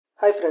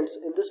Hi friends,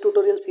 in this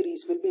tutorial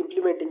series we'll be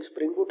implementing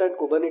Spring Boot and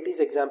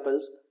Kubernetes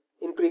examples.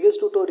 In previous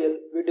tutorial,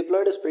 we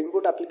deployed a Spring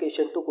Boot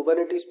application to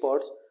Kubernetes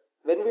pods.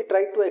 When we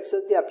tried to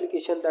access the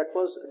application that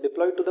was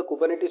deployed to the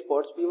Kubernetes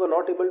pods, we were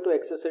not able to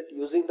access it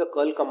using the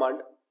curl command.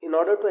 In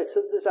order to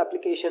access this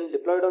application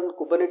deployed on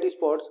Kubernetes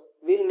pods,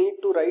 we'll need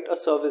to write a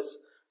service.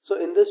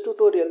 So in this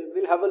tutorial,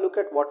 we'll have a look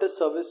at what is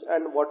service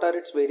and what are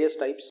its various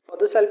types. For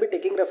this, I'll be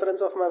taking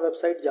reference of my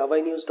website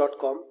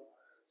javanews.com.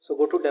 So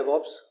go to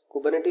DevOps,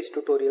 Kubernetes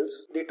tutorials.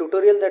 The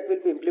tutorial that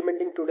we'll be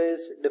implementing today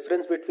is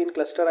difference between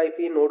ClusterIP,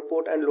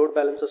 NodePort and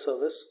LoadBalancer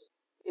service.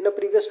 In a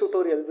previous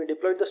tutorial, we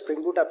deployed the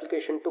Spring Boot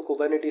application to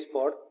Kubernetes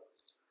pod.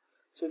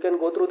 So you can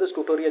go through this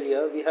tutorial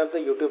here. We have the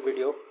YouTube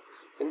video.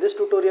 In this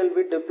tutorial,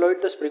 we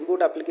deployed the Spring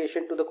Boot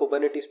application to the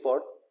Kubernetes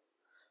pod.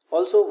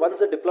 Also, once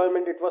the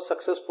deployment it was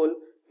successful,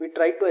 we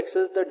tried to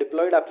access the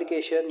deployed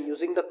application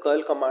using the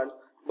curl command,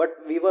 but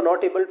we were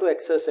not able to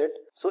access it.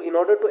 So in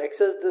order to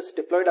access this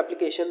deployed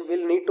application,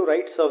 we'll need to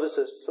write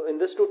services. So in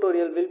this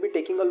tutorial, we'll be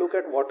taking a look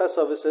at what are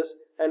services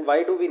and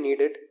why do we need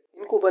it.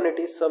 In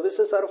Kubernetes,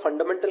 services are a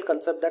fundamental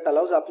concept that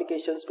allows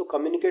applications to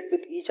communicate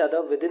with each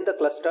other within the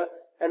cluster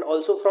and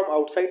also from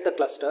outside the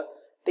cluster.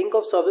 Think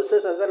of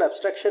services as an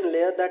abstraction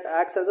layer that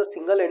acts as a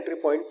single entry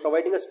point,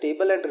 providing a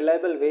stable and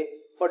reliable way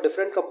for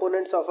different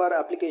components of our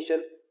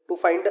application to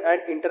find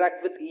and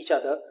interact with each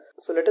other.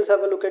 So let us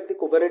have a look at the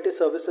Kubernetes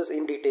services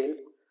in detail.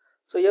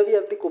 So here we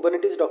have the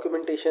Kubernetes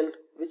documentation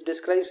which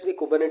describes the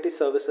Kubernetes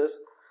services.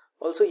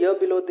 Also here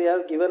below they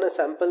have given a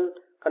sample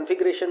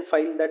configuration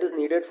file that is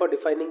needed for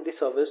defining the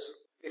service.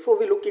 Before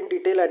we look in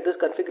detail at this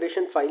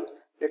configuration file,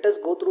 let us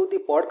go through the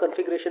pod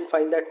configuration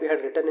file that we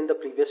had written in the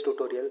previous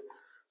tutorial.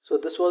 So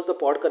this was the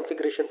pod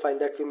configuration file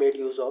that we made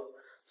use of.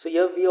 So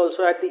here we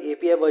also had the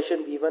API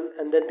version v1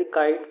 and then the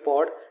kind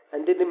pod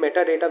and then the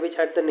metadata which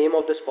had the name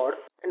of this pod.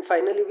 And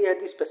finally we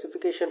had the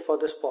specification for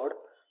this pod.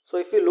 So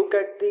if you look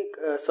at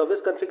the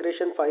service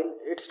configuration file,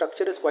 its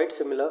structure is quite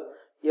similar.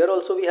 Here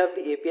also we have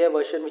the API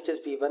version which is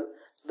v1.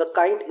 The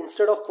kind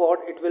instead of pod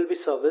it will be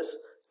service.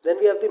 Then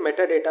we have the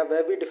metadata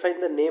where we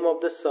define the name of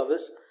this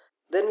service.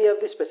 Then we have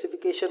the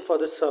specification for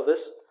this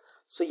service.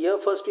 So here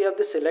first we have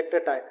the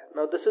selector tag.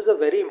 Now this is a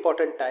very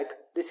important tag.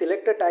 The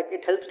selector tag,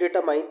 it helps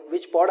determine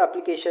which pod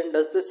application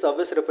does this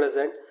service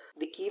represent.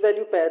 The key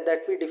value pair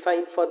that we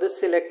define for this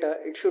selector,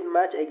 it should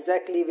match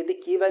exactly with the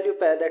key value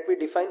pair that we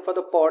define for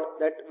the pod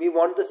that we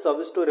want this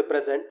service to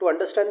represent. To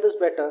understand this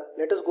better,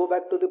 let us go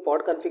back to the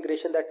pod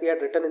configuration that we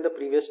had written in the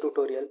previous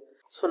tutorial.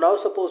 So now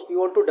suppose we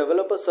want to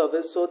develop a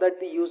service so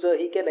that the user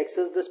he can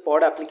access this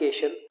pod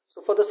application.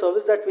 So for the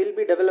service that we'll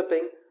be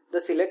developing,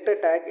 the selector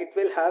tag, it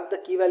will have the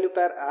key value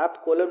pair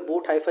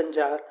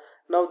app:boot-jar.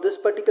 Now this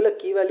particular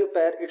key value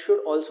pair, it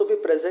should also be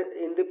present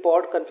in the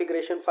pod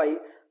configuration file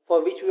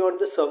for which we want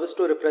the service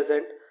to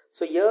represent.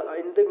 So here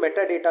in the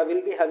metadata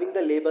we'll be having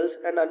the labels,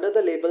 and under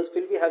the labels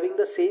we'll be having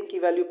the same key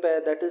value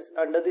pair that is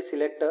under the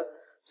selector.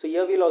 So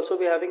here we'll also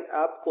be having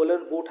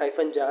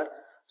app:boot-jar.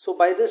 So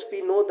by this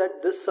we know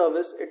that this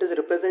service, it is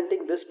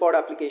representing this pod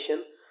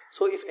application.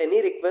 So if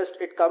any request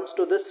it comes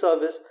to this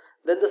service,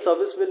 then the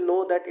service will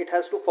know that it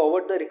has to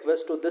forward the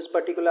request to this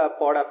particular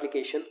pod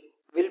application.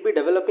 We'll be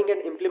developing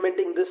and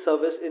implementing this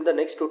service in the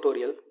next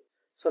tutorial.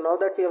 So now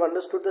that we have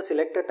understood the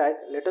selector tag,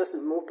 let us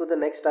move to the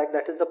next tag,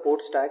 that is the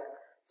ports tag.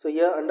 So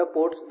here under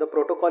ports, the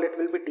protocol it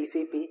will be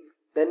TCP.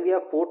 Then we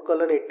have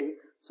port:80.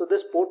 So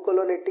this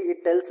port:80,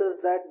 it tells us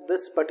that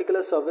this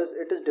particular service,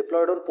 it is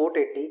deployed on port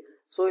 80.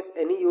 So if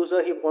any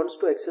user he wants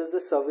to access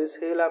this service,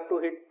 he will have to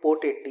hit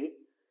port 80.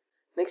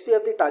 Next we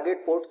have the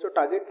target port. So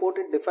target port,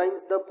 it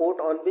defines the port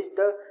on which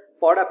the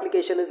pod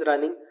application is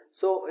running.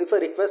 So if a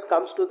request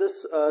comes to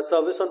this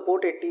service on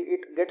port 80,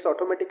 it gets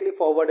automatically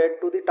forwarded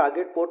to the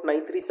target port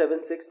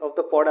 9376 of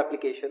the pod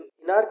application.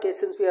 In our case,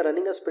 since we are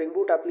running a Spring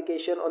Boot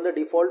application on the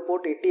default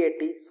port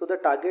 8080, so the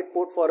target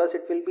port for us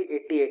it will be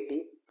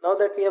 8080. Now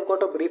that we have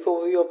got a brief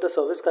overview of the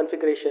service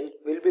configuration,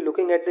 we'll be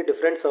looking at the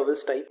different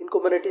service types. In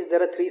Kubernetes,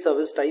 there are three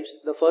service types.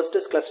 The first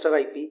is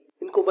ClusterIP.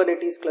 In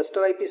Kubernetes,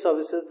 ClusterIP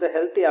services, they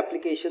help the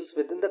applications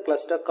within the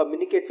cluster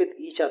communicate with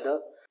each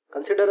other.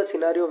 Consider a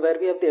scenario where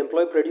we have the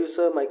employee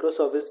producer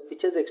microservice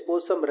which has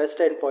exposed some REST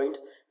endpoints,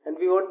 and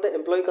we want the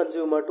employee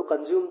consumer to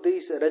consume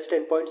these REST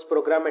endpoints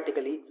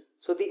programmatically.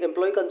 So the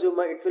employee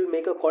consumer, it will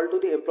make a call to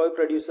the employee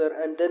producer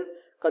and then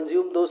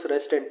consume those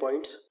REST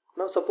endpoints.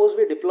 Now suppose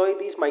we deploy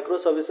these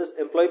microservices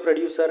employee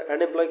producer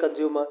and employee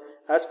consumer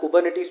as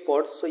Kubernetes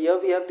pods. So here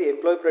we have the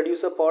employee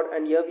producer pod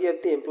and here we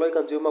have the employee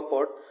consumer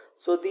pod.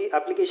 So the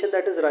application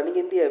that is running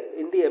in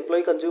the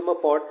employee consumer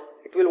pod,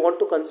 it will want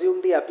to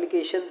consume the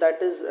application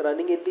that is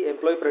running in the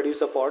employee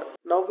producer pod.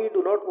 Now we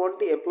do not want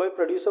the employee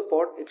producer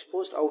pod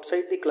exposed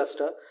outside the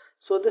cluster.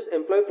 So this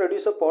employee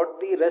producer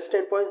pod, the REST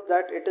endpoints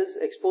that it is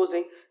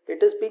exposing,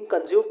 it is being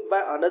consumed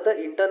by another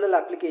internal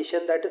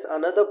application, that is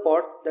another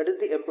pod, that is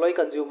the employee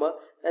consumer,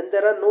 and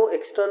there are no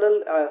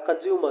external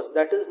consumers,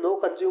 that is no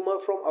consumer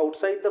from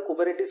outside the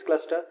Kubernetes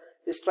cluster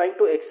is trying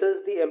to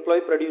access the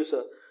employee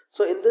producer.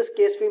 So in this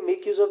case we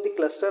make use of the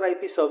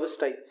ClusterIP service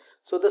type.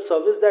 So the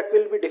service that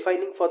we'll be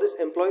defining for this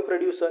employee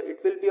producer, it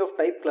will be of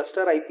type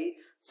ClusterIP,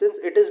 since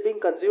it is being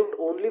consumed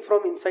only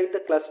from inside the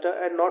cluster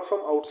and not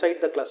from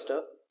outside the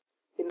cluster.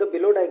 In the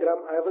below diagram,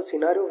 I have a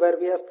scenario where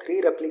we have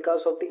 3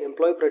 replicas of the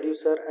employee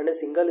producer and a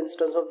single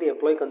instance of the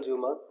employee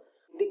consumer.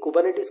 In the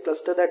Kubernetes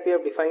cluster that we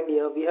have defined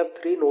here, we have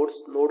 3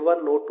 nodes, node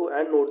 1, node 2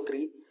 and node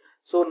 3.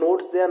 So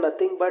nodes, they are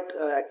nothing but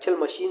actual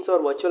machines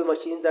or virtual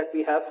machines that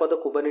we have for the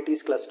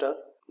Kubernetes cluster.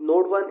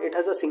 Node 1, it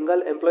has a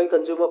single employee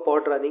consumer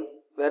pod running,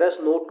 whereas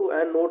node 2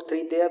 and node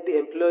 3, they have the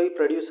employee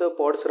producer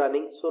pods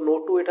running. So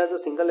node 2, it has a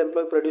single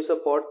employee producer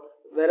pod,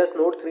 whereas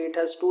node 3, it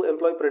has 2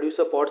 employee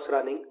producer pods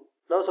running.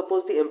 Now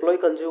suppose the employee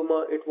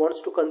consumer, it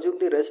wants to consume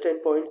the REST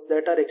endpoints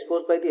that are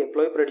exposed by the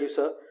employee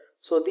producer.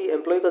 So the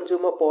employee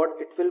consumer pod,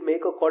 it will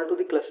make a call to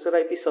the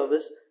ClusterIP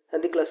service,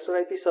 and the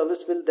ClusterIP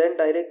service will then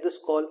direct this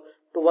call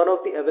to one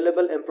of the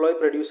available employee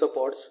producer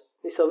pods.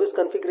 The service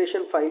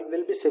configuration file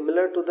will be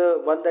similar to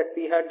the one that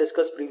we had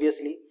discussed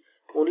previously.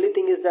 Only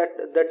thing is that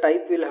the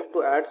type we'll have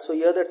to add. So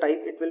here the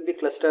type, it will be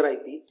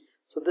ClusterIP.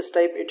 So this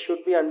type, it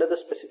should be under the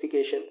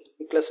specification.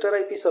 The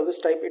ClusterIP service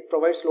type, it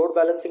provides load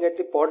balancing at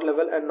the pod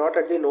level and not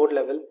at the node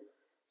level.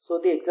 So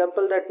the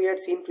example that we had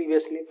seen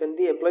previously, when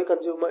the employee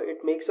consumer, it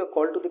makes a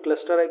call to the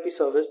ClusterIP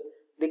service,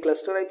 the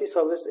ClusterIP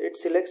service, it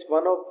selects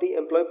one of the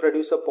employee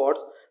producer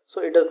pods.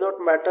 So it does not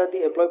matter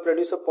the employee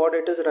producer pod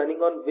it is running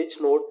on which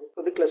node.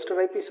 So the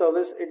ClusterIP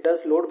service, it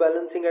does load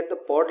balancing at the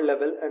pod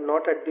level and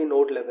not at the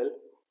node level.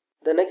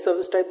 The next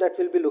service type that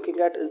we'll be looking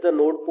at is the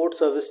NodePort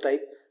service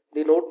type.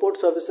 The NodePort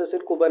services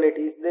in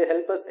Kubernetes, they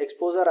help us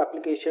expose our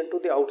application to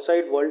the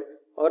outside world,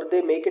 or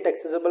they make it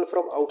accessible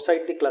from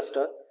outside the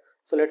cluster.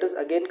 So let us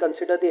again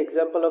consider the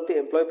example of the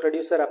employee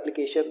producer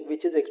application,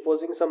 which is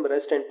exposing some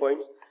REST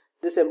endpoints.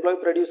 This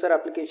employee producer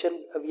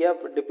application, we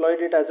have deployed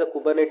it as a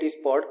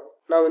Kubernetes pod.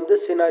 Now in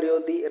this scenario,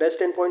 the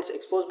REST endpoints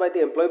exposed by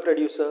the employee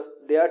producer,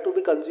 they are to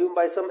be consumed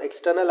by some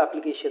external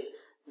application.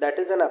 That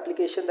is an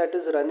application that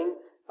is running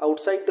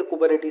outside the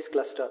Kubernetes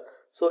cluster.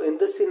 So in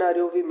this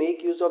scenario, we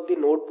make use of the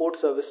NodePort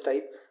service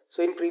type.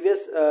 So in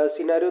previous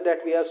scenario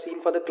that we have seen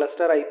for the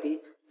ClusterIP,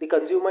 the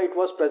consumer, it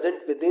was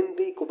present within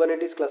the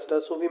Kubernetes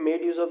cluster. So we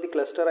made use of the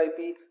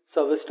ClusterIP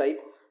service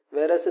type.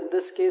 Whereas in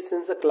this case,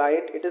 since the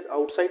client, it is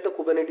outside the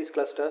Kubernetes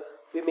cluster,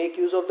 we make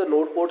use of the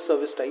NodePort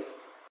service type.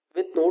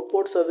 With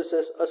NodePort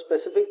services, a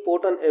specific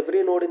port on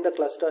every node in the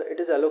cluster, it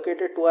is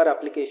allocated to our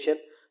application.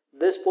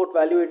 This port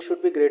value, it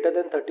should be greater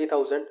than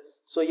 30,000.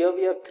 So here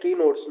we have 3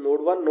 nodes,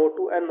 node 1, node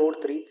 2 and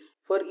node 3.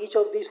 For each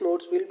of these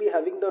nodes, we'll be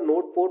having the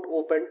node port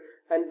opened,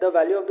 and the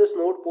value of this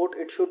node port,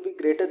 it should be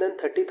greater than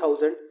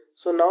 30,000.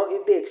 So now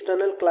if the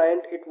external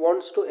client, it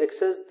wants to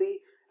access the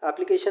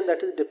application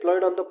that is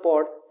deployed on the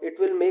pod, it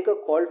will make a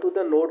call to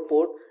the node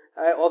port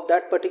of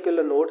that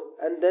particular node,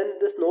 and then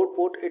this node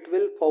port, it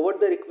will forward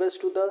the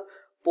request to the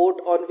port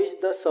on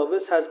which the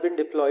service has been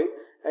deployed,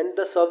 and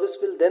the service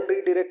will then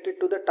redirect it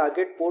to the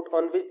target port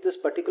on which this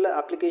particular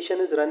application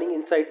is running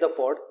inside the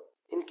pod.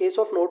 In case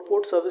of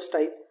NodePort service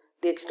type,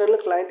 the external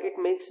client, it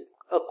makes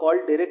a call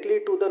directly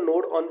to the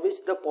node on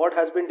which the pod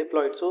has been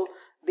deployed. So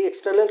the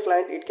external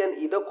client, it can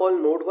either call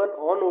node 1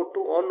 or node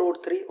 2 or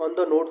node 3 on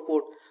the node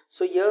port.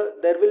 So here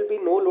there will be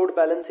no load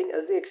balancing,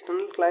 as the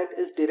external client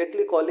is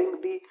directly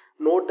calling the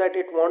node that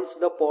it wants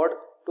the pod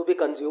to be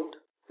consumed.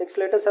 Next,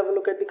 let us have a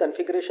look at the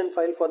configuration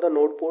file for the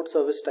NodePort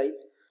service type.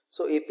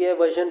 So API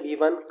version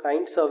v1,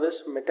 kind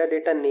service,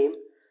 metadata name.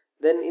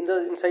 Then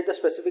inside the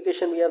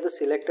specification, we have the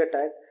selector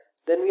tag.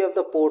 Then we have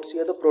the ports.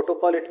 Here the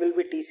protocol, it will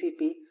be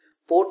TCP,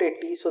 port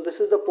 80. So this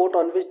is the port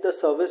on which the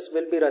service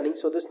will be running.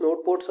 So this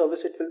NodePort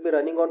service, it will be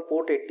running on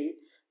port 80.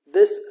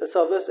 This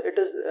service,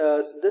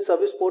 this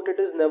service port, it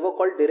is never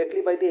called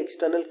directly by the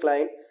external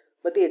client,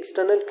 but the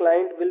external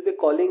client will be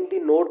calling the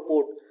node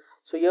port.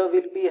 So here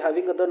we'll be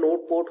having the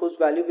node port whose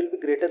value will be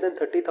greater than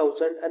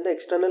 30,000, and the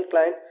external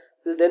client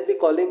will then be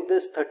calling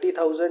this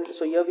 30,000.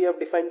 So here we have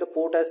defined the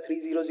port as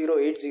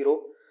 30080.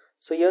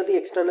 So here the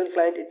external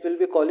client, it will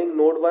be calling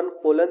node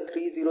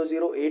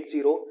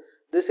 1:30080.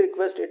 This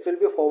request, it will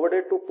be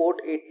forwarded to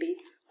port 80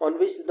 on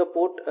which the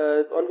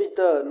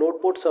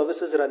NodePort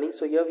service is running.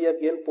 So here we have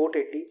given port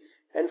 80,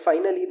 and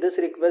finally this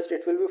request,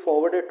 it will be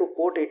forwarded to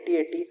port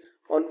 8080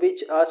 on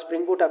which our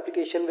Spring Boot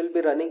application will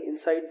be running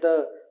inside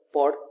the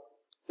pod.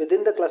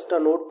 Within the cluster,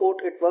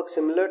 NodePort, it works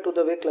similar to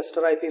the way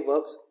ClusterIP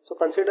works. So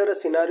consider a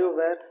scenario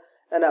where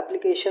an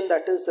application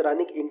that is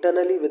running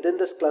internally within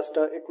this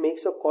cluster, it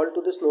makes a call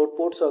to this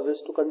NodePort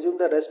service to consume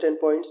the REST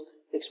endpoints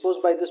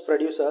exposed by this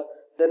producer.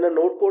 Then a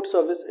NodePort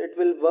service, it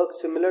will work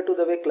similar to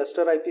the way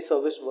ClusterIP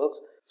service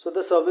works. So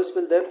the service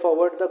will then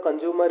forward the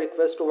consumer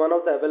request to one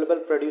of the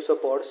available producer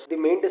pods. The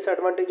main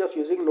disadvantage of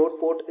using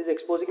NodePort is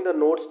exposing the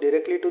nodes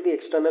directly to the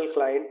external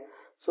client.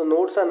 So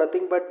nodes are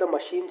nothing but the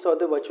machines or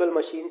the virtual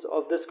machines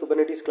of this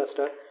Kubernetes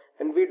cluster,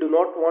 and we do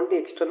not want the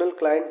external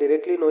client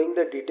directly knowing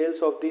the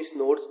details of these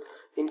nodes.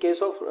 In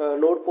case of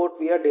NodePort,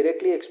 we are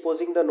directly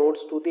exposing the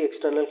nodes to the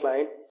external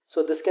client.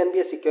 So this can be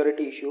a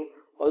security issue.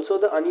 Also,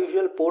 the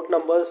unusual port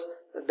numbers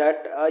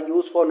that are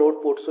used for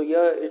NodePort. So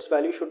here its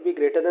value should be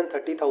greater than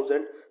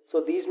 30,000.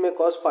 So these may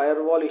cause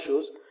firewall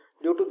issues.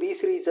 Due to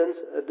these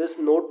reasons, this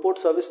NodePort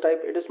service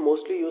type, it is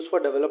mostly used for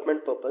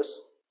development purpose.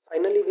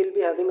 Finally, we'll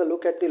be having a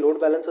look at the load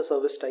balancer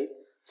service type.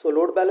 So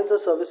load balancer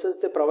services,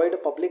 they provide a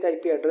public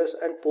IP address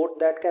and port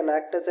that can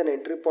act as an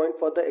entry point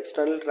for the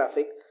external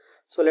traffic.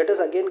 So let us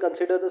again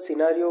consider the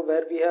scenario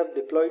where we have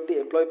deployed the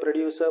employee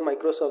producer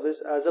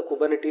microservice as a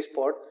Kubernetes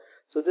pod.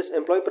 So this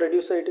employee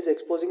producer, it is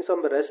exposing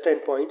some REST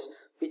endpoints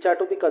which are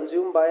to be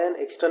consumed by an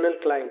external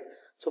client.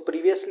 So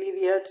previously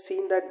we had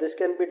seen that this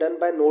can be done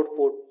by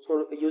NodePort.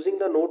 So using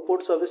the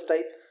NodePort service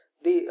type,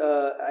 the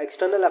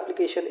external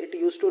application, it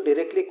used to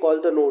directly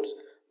call the nodes.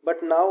 But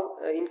now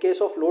in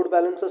case of load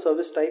balancer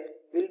service type,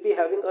 we'll be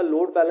having a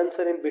load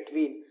balancer in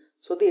between.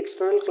 So the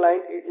external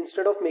client,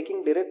 instead of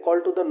making direct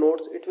call to the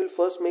nodes, it will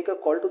first make a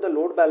call to the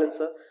load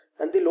balancer,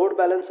 and the load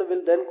balancer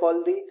will then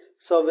call the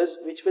service,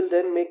 which will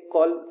then make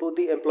call to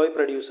the employee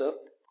producer.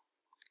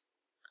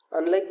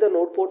 Unlike the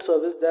NodePort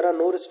service, there are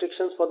no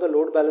restrictions for the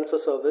load balancer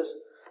service.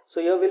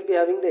 So here we'll be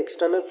having the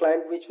external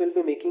client which will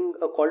be making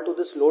a call to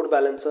this load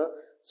balancer.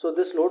 So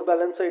this load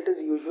balancer, it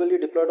is usually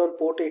deployed on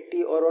port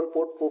 80 or on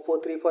port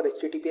 443 for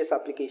HTTPS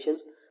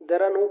applications.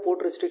 There are no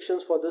port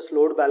restrictions for this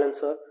load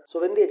balancer.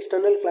 So when the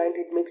external client,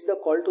 it makes the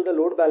call to the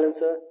load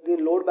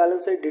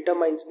balancer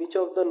determines which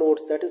of the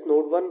nodes, that is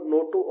node 1,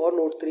 node 2 or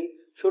node 3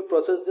 should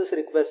process this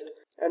request.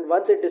 And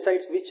once it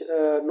decides which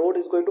node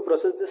is going to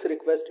process this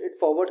request, it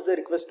forwards the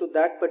request to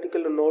that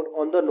particular node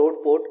on the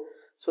node port.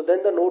 So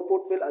then the node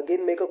port will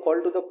again make a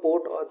call to the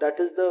port, that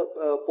is the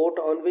port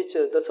on which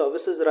the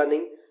service is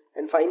running.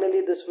 And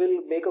finally this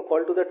will make a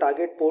call to the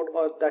target port,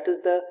 or that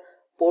is the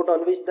port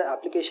on which the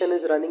application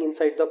is running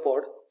inside the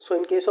pod. So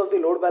in case of the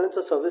load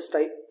balancer service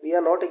type, we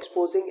are not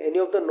exposing any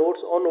of the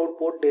nodes or node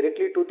port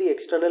directly to the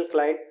external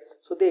client.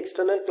 So the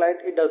external client,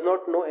 it does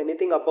not know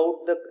anything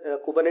about the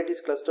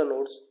Kubernetes cluster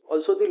nodes.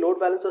 Also the load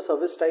balancer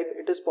service type,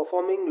 it is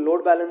performing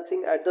load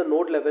balancing at the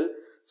node level.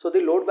 So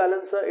the load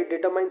balancer, it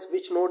determines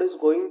which node is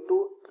going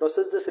to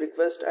process this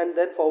request and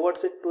then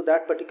forwards it to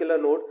that particular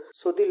node.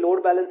 So the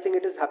load balancing,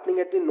 it is happening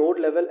at the node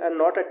level and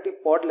not at the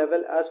pod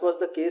level, as was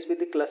the case with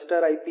the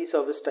ClusterIP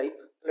service type.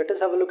 Let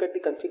us have a look at the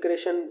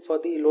configuration for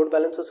the load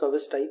balancer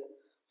service type.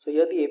 So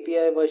here the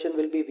API version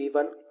will be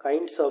v1,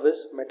 kind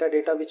service,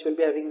 metadata which will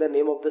be having the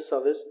name of the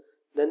service.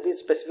 Then the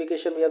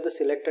specification, we have the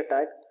selector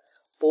tag,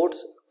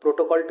 ports,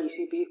 protocol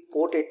TCP,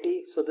 port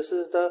 80. So this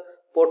is the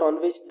port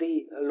on which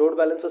the load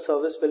balancer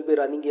service will be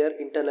running here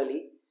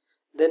internally.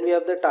 Then we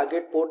have the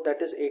target port,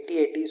 that is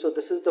 8080. So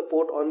this is the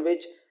port on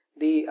which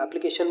the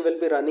application will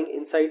be running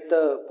inside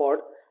the pod.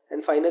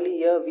 And finally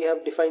here we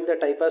have defined the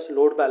type as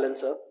load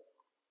balancer.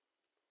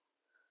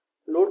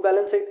 Load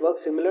balancer, it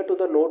works similar to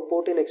the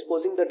NodePort in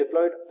exposing the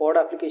deployed pod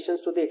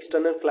applications to the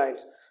external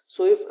clients.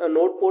 So if a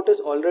NodePort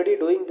is already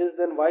doing this,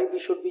 then why we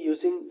should be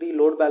using the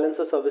load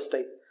balancer service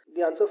type?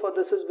 The answer for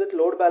this is, with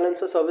load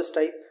balancer service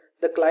type,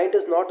 the client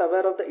is not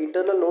aware of the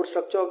internal node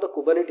structure of the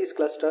Kubernetes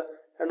cluster,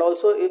 and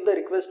also if the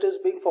request is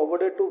being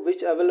forwarded to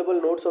which available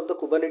nodes of the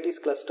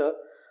Kubernetes cluster.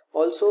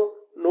 Also,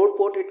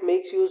 NodePort, it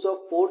makes use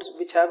of ports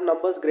which have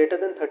numbers greater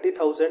than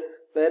 30,000,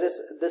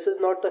 whereas this is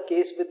not the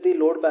case with the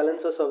load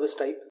balancer service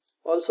type.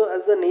 Also,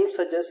 as the name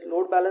suggests,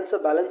 load balancer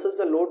balances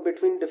the load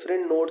between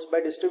different nodes by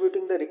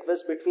distributing the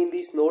requests between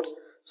these nodes,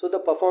 so the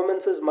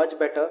performance is much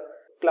better.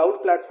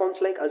 Cloud platforms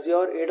like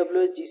Azure,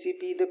 AWS,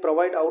 GCP, they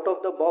provide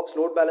out-of-the-box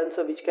load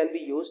balancer which can be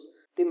used.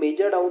 The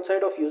major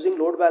downside of using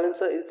load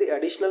balancer is the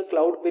additional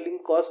cloud billing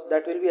cost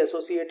that will be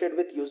associated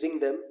with using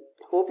them.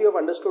 Hope you have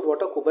understood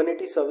what are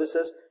Kubernetes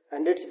services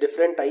and its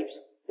different types.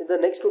 In the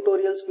next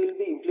tutorials, we will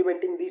be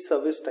implementing these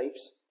service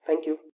types. Thank you.